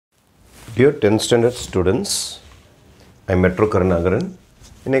Dear 10th standard students, I am Metro Karnagaran.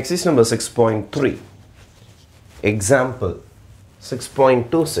 In exercise number 6.3, example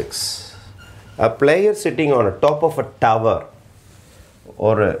 6.26, a player sitting on the top of a tower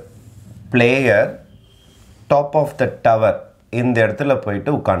or a player top of the tower இந்த இடத்துல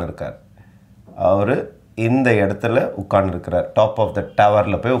போயிட்டு உட்கார்ந்திருக்கார். அவர் இந்த இடத்துல உட்கார்ந்திருக்கிறார். Top of the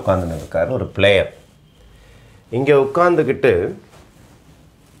டவர்ல போய் உட்கார்ந்திருக்கார் ஒரு player. இங்க உட்கார்ந்துக்கிட்டு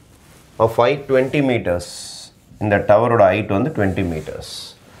of height 20 meters. இந்த டவரோட height வந்து 20 meters.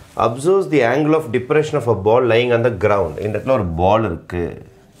 Observes the angle of depression of a ball lying on the ground. இந்த இடத்துல ஒரு பால் இருக்கு.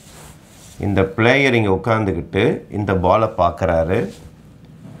 இந்த பிளேயர் இங்க உட்கார்ந்துக்கிட்டு இந்த பாலை பார்க்கறாரு.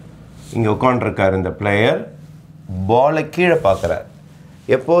 இங்க உட்கார்ந்திருக்கார் இந்த பிளேயர் பாலை கீழே பார்க்கறார்.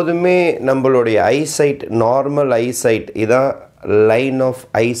 எப்போதுமே நம்மளுடைய ஐசைட் நார்மல் ஐசைட் இதான் லைன் ஆஃப்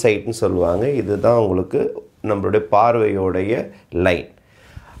ஐசைட்னு சொல்லுவாங்க. இதுதான் உங்களுக்கு நம்மளுடைய பார்வையோடைய லைன்.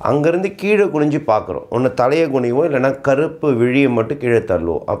 அங்கேருந்து கீழே குனிஞ்சு பார்க்குறோம். ஒன்று தலையை குனிவோம், இல்லைனா கருப்பு விழியை மட்டும் கீழே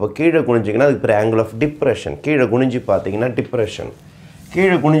தள்ளுவோம். அப்போ கீழே குனிஞ்சிங்கன்னா அதுக்கு பேர் ஆங்கிள் ஆஃப் டிப்ரெஷன். கீழே குனிஞ்சு பார்த்தீங்கன்னா டிப்ரெஷன்.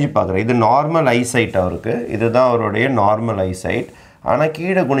 கீழே குனிஞ்சு பார்க்குறேன். இது நார்மல் ஐசைட் அவருக்கு. இதுதான் அவருடைய நார்மல் ஐசைட். ஆனால்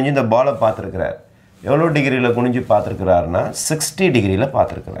கீழே குனிஞ்சு இந்த பாலை பார்த்துருக்கிறார். எவ்வளோ டிகிரியில் குனிஞ்சு பார்த்துருக்கிறாருன்னா 60 டிகிரியில்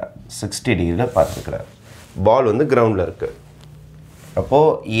பார்த்துருக்கிறார். 60 டிகிரியில் பார்த்துருக்கிறார். பால் வந்து கிரவுண்டில் இருக்குது.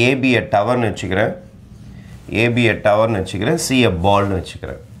 அப்போது ஏபியை டவர்னு வச்சுக்கிறேன், ஏபியை டவர்னு வச்சுக்கிறேன், சியை பால்னு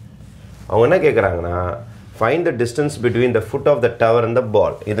வச்சுக்கிறேன். அவங்க என்ன கேட்குறாங்கன்னா find the distance between the food of the tower and the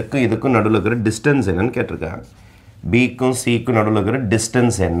பால். இதுக்கும் நடுவில் இருக்கிற டிஸ்டன்ஸ் என்னன்னு கேட்டிருக்காங்க. பிக்கும் சிக்கும் நடுவில் இருக்கிற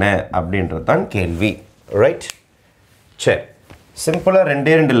டிஸ்டன்ஸ் என்ன அப்படின்றது தான் கேள்வி. ரைட், சரி, சிம்பிளாக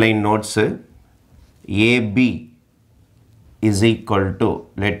ரெண்டு line notes. AB is equal to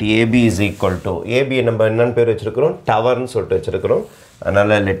let AB is equal to AB நம்ம என்னென்னு பேர் வச்சுருக்கிறோம், டவர்னு சொல்லிட்டு வச்சுருக்கிறோம்.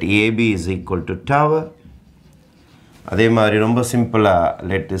 அதனால் let AB is equal to tower. அதே மாதிரி ரொம்ப சிம்பிளாக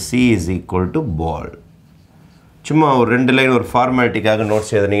let see is equal to ball. சும்மா ஒரு ரெண்டு லைன் ஒரு ஃபார்மாலிட்டிக்காக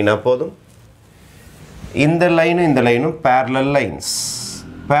நோட்ஸ் எழுதுனீங்கன்னா போதும். இந்த லைனும் இந்த லைனும் பேரலல் லைன்ஸ்.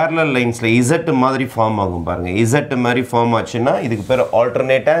 பேரலல் லைன்ஸில் இசட் மாதிரி ஃபார்ம் ஆகும் பாருங்கள். இசட் மாதிரி ஃபார்ம் ஆச்சுன்னா இதுக்கு பேர்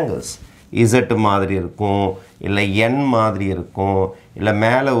ஆல்டர்னேட் ஆங்கிள்ஸ். இசட் மாதிரி இருக்கும், இல்லை என் மாதிரி இருக்கும், இல்லை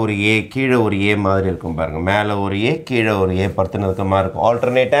மேலே ஒரு ஏ கீழே ஒரு ஏ மாதிரி இருக்கும் பாருங்கள். மேலே ஒரு ஏ கீழே ஒரு ஏ படுத்துன்னு இருக்க மாதிரி இருக்கும்.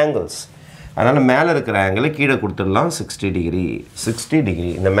 Alternate angles. அதனால் மேலே இருக்கிற ஆங்கிளை கீழே கொடுத்துடலாம் 60 டிகிரி. 60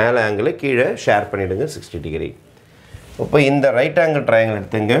 டிகிரி இந்த மேலே ஆங்கிளை கீழே ஷேர் பண்ணிவிடுங்க 60 டிகிரி. இப்போ இந்த ரைட் ஆங்கிள் ட்ரையாங்கிள்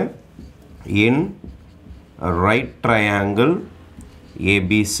எடுத்துங்க. இன் ரைட் ட்ரையாங்கிள்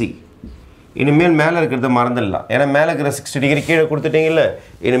ஏபிசி. இனிமேல் மேலே இருக்கிறத மறந்துடலாம். ஏன்னா மேலே இருக்கிற 60 டிகிரி கீழே கொடுத்துட்டிங்கல்ல.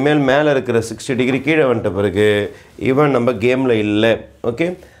 இனிமேல் மேலே இருக்கிற 60 டிகிரி கீழே வந்துட்ட பிறகு ஈவன் நம்ம கேமில் இல்லை. ஓகே,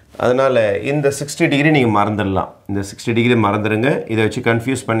 அதனால் இந்த 60 டிகிரி நீங்கள் மறந்துடலாம். இந்த 60 டிகிரி மறந்துடுங்க. இதை வச்சு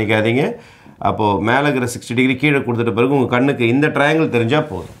கன்ஃபியூஸ் பண்ணிக்காதீங்க. அப்போது மேலே இருக்கிற 60 டிகிரி கீழே கொடுத்துட்ட பிறகு உங்கள் கண்ணுக்கு இந்த ட்ரையாங்கிள் தெரிஞ்சால்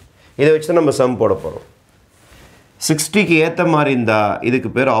போதும். இதை வச்சு தான் நம்ம சம் போட போகிறோம். 60க்கு ஏற்ற மாதிரி இருந்தால் இதுக்கு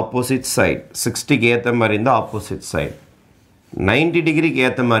பேர் ஆப்போசிட் சைட். 60க்கு ஏற்ற மாதிரி இருந்தால் ஆப்போசிட் சைட். 90 டிகிரிக்கு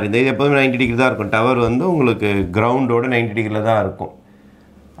ஏற்ற மாதிரி இருந்தால் இது எப்போதுமே 90 டிகிரி தான் இருக்கும். டவர் வந்து உங்களுக்கு கிரவுண்டோட 90 டிகிரியில் தான் இருக்கும்.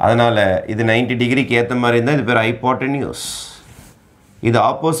 அதனால் இது 90 டிகிரிக்கு ஏற்ற மாதிரி இருந்தால் இது பேர் ஹைப்போட்டென்யூஸ். இது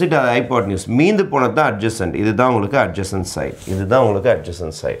ஆப்போசிட், அது ஹைப்போட்டென்யூஸ். மீந்து போனது தான் அட்ஜசன்ட். இதுதான் உங்களுக்கு அட்ஜசன்ட் சைட். இதுதான் உங்களுக்கு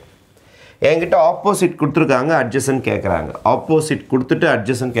அட்ஜசன்ட் சைட். என்கிட்ட ஆப்போசிட் கொடுத்துருக்காங்க, அட்ஜசன்ட் கேட்குறாங்க. ஆப்போசிட் கொடுத்துட்டு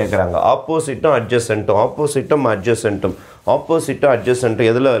அட்ஜசன்ட் கேட்குறாங்க. ஆப்போசிட்டும் அட்ஜசன்ட்டும் ஆப்போசிட்டும் அட்ஜசன்ட்டும் ஆப்போசிட்டும் அட்ஜசன்ட்டும்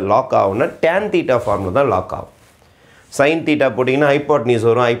எதில் லாக் ஆகும்னா tan தீட்டா ஃபார்மில் தான் லாக் ஆகும். சைன் தீட்டா போட்டிங்கன்னா ஹைப்போட்டென்யூஸ்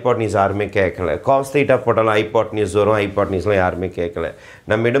வரும். ஹைப்போட்டென்யூஸ் யாருமே கேட்கல. காஸ் தீட்டா போட்டாலும் ஹைப்போட்டென்யூஸ் வரும். ஹைப்போட்டென்யூஸ்லாம் யாருமே கேட்கல.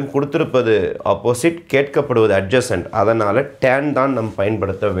 நம்மிடம் கொடுத்துருப்பது ஆப்போசிட், கேட்கப்படுவது அட்ஜசன்ட். அதனால் tan தான் நம்ம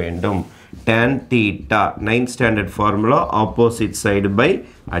பயன்படுத்த வேண்டும். tan theta 9th standard formula opposite side by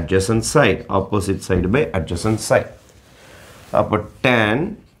adjacent side. Opposite side by adjacent side. அப்போ tan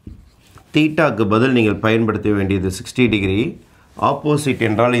தீட்டாக்கு பதில் நீங்கள் பயன்படுத்த வேண்டியது 60 டிகிரி. ஆப்போசிட்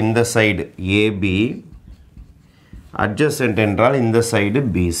என்றால் இந்த சைடு ஏபி, அட்ஜசன்ட் என்றால் இந்த சைடு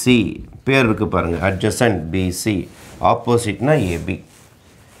பிசி. பேர் இருக்குது பாருங்கள், adjacent PC. ஆப்போசிட்னா AB.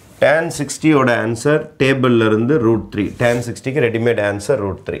 tan 60யோட answer டேபிளில் இருந்து √3. tan 60க்கு readymade answer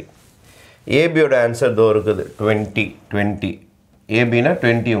 √3. ஏபியோட ஆன்சர் தோ இருக்குது 20. ஏபினா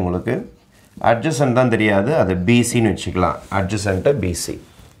 20 உங்களுக்கு. அட்ஜசன்ட் தான் தெரியாது, அது பிசின்னு வச்சுக்கலாம். அட்ஜசன்ட்டை பிசி.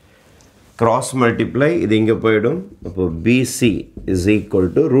 கிராஸ் மல்டிப்ளை, இது இங்கே போயிடும். அப்போது பிசி இஸ்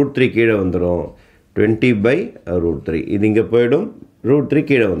ஈக்குவல் டு √3 கீழே வந்துடும். 20/√3. இது இங்கே போயிடும். √3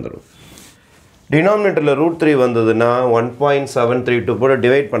 கீழே வந்துடும். டினாமினேட்டரில் √3 வந்ததுன்னா 1.732 போட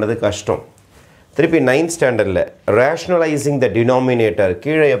டிவைட் பண்ணது கஷ்டம். திருப்பி 9th ஸ்டாண்டர்டில் ரேஷ்னலைசிங் த டினாமினேட்டர்.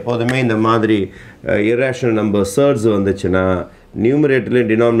 கீழே எப்போதுமே இந்த மாதிரி இர்ரேஷனல் நம்பர் சர்ட்ஸ் வந்துச்சுன்னா நியூமரேட்டர்லையும்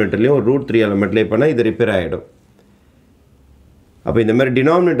டினாமினேட்டர்லையும் √3 எலமெண்ட்லேயே பண்ணால் இது ரிப்பேர் ஆகிடும். அப்போ இந்த மாதிரி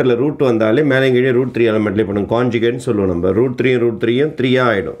டினாமினேட்டரில் ரூட் வந்தாலே மேலே கீழே ரூட் 3 ஆல் மல்டிப்ளை பண்ணும் கான்ஜுகேட்னு சொல்லுவோம் நம்ம ரூட் 3யும் 3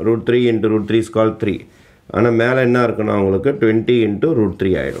 ஆகிடும் ரூட் 3 இன்ட்டு ரூட் 3 ஸ்கால் 3 ஆனால் மேலே என்ன இருக்கணும் அவங்களுக்கு 20 இன்ட்டு ரூட்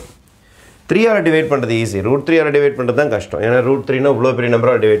 3 ஆகிடும் 3 ஆல் டிவைட் பண்ணுறது ஈஸி ரூட் 3 ஆல் டிவைட் பண்ணுறது தான் கஷ்டம் ஏன்னா ரூட் 3னா இவ்வளோ பெரிய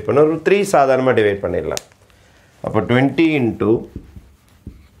நம்பரால் டிவைட் பண்ணோம் ரூட் 3 சாதாரணமாக டிவைட் பண்ணிடலாம் அப்போ 20 இன்ட்டு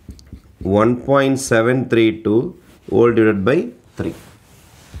 1.732 ஹோல் டிவைட் பை 3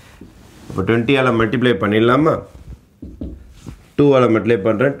 அப்போ 20 ஆல் மல்டிப்ளை பண்ணிடலாமா 2 ஆல் மல்டிப்ளை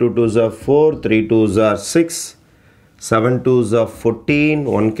பண்ணுறேன் 2 2s are 4 3 2s are 6 7 2s are 14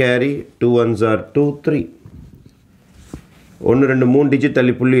 1 carry 2 1s are 2 3 1 2 3 digit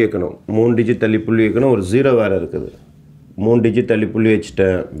தள்ளி புள்ளி வைக்கணும் 3 டிஜிட் தள்ளி புள்ளி வைக்கணும் ஒரு 0 வேறு இருக்குது 3 டிஜிட் தள்ளி புள்ளி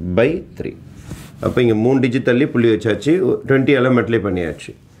வச்சுட்டேன் பை 3 அப்போ இங்கே 3 டிஜிட் தள்ளி புள்ளி வச்சாச்சு 20 ஆல் மல்டிப்ளை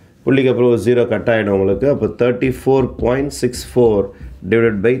பண்ணியாச்சு புள்ளிக்கு அப்புறம் ஒரு 0 கட் ஆகிடும் உங்களுக்கு அப்போ 34.64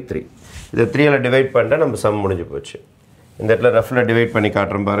 டிவைட் பை 3 இதை 3 ஆல் டிவைட் பண்ணிட்டால் நம்ம சம் முடிஞ்சு போச்சு இந்த இடத்துல ரஃபில் டிவைட் பண்ணி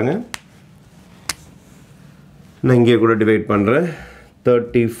காட்டுறேன் பாருங்கள் நான் இங்கே கூட டிவைட் பண்ணுறேன்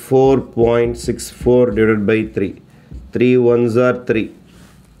 34.64 டிவைட் பை 3 3 1s are 3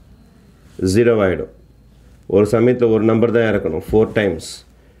 0 ஆகிடும் ஒரு சமயத்தில் ஒரு நம்பர் தான் இறக்கணும் 4 times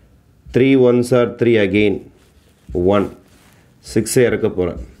 3 1s are 3 again 1 6 இறக்க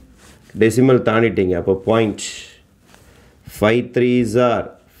போகிறேன் டெசிமல் தாண்டிட்டீங்க அப்போ பாயிண்ட் 5 3s are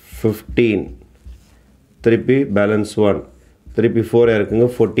 15 திருப்பி பேலன்ஸ் 1 திருப்பி 4 இருக்குங்க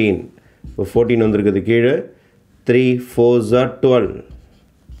 14 இப்போ 14 வந்திருக்குது கீழே 3 4s are 12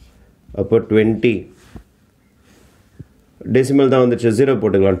 அப்போ 20 டெசிமல் தான் வந்துச்சு 0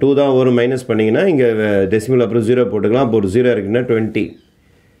 போட்டுக்கலாம் 2 தான் ஒரு மைனஸ் பண்ணிங்கன்னா இங்கே டெசிமல் அப்புறம் 0 போட்டுக்கலாம் அப்போ ஒரு 0 இருக்குன்னா 20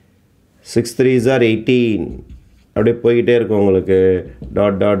 6 3s are 18 அப்படியே போய்கிட்டே இருக்கும் உங்களுக்கு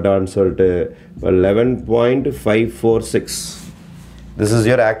டாட் டாட் டாட்னு சொல்லிட்டு 11.546 this is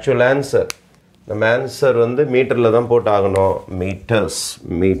your actual answer நம்ம ஆன்சர் வந்து மீட்டரில் தான் போட்டு ஆகணும் மீட்டர்ஸ்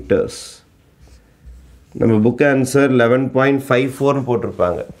நம்ம புக் ஆன்சர் 11.54னு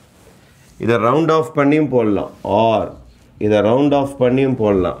போட்டிருப்பாங்க இதை ரவுண்ட் ஆஃப் பண்ணியும் போடலாம் ஆர் இதை ரவுண்ட் ஆஃப் பண்ணியும்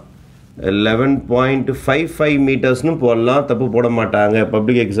போடலாம் 11.55 மீட்டர்ஸ்னு போடலாம் தப்பு போட மாட்டாங்க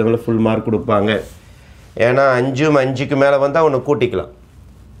பப்ளிக் எக்ஸாமில் ஃபுல் மார்க் கொடுப்பாங்க ஏன்னா 5க்கு மேலே வந்தால் ஒன்று கூட்டிக்கலாம்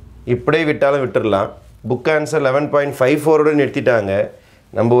இப்படியே விட்டாலும் விட்டுடலாம் புக் ஆன்சர் 11.54ஓடு நிறுத்திட்டாங்க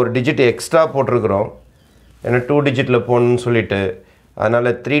நம்ம ஒரு டிஜிட் எக்ஸ்ட்ரா போட்டிருக்கிறோம் ஏன்னா 2 டிஜிட்டில் போகணுன்னு சொல்லிட்டு அதனால்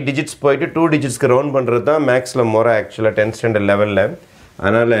 3 டிஜிட்ஸ் போயிட்டு 2 டிஜிட்ஸ்க்கு ரவுண்ட் பண்ணுறது தான் மேக்ஸில் முறை ஆக்சுவலாக 10th ஸ்டாண்டர்ட் லெவலில்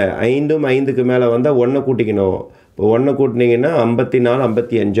அதனால் 5க்கு மேலே வந்தால் 1 கூட்டிக்கணும் இப்போ 1 கூட்டினீங்கன்னா 54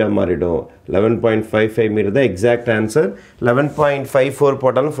 55 மாறிடும் 11.55 மீட்டர் தான் எக்ஸாக்ட் ஆன்சர் 11.54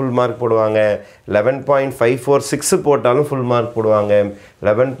 போட்டாலும் ஃபுல் மார்க் போடுவாங்க 11.546 போட்டாலும் ஃபுல் மார்க் போடுவாங்க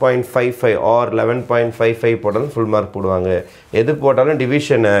 11.55 ஆர் 11.55 போட்டாலும் ஃபுல் மார்க் போடுவாங்க எது போட்டாலும்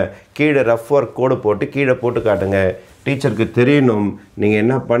டிவிஷனை கீழே ரஃப் ஒர்க் கோடு போட்டு கீழே போட்டு காட்டுங்க டீச்சருக்கு தெரியணும் நீங்கள்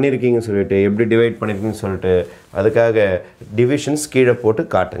என்ன பண்ணியிருக்கீங்கன்னு சொல்லிட்டு எப்படி டிவைட் பண்ணியிருக்கீங்கன்னு சொல்லிட்டு அதுக்காக டிவிஷன்ஸ் கீழே போட்டு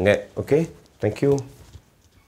காட்டுங்க ஓகே தேங்க்யூ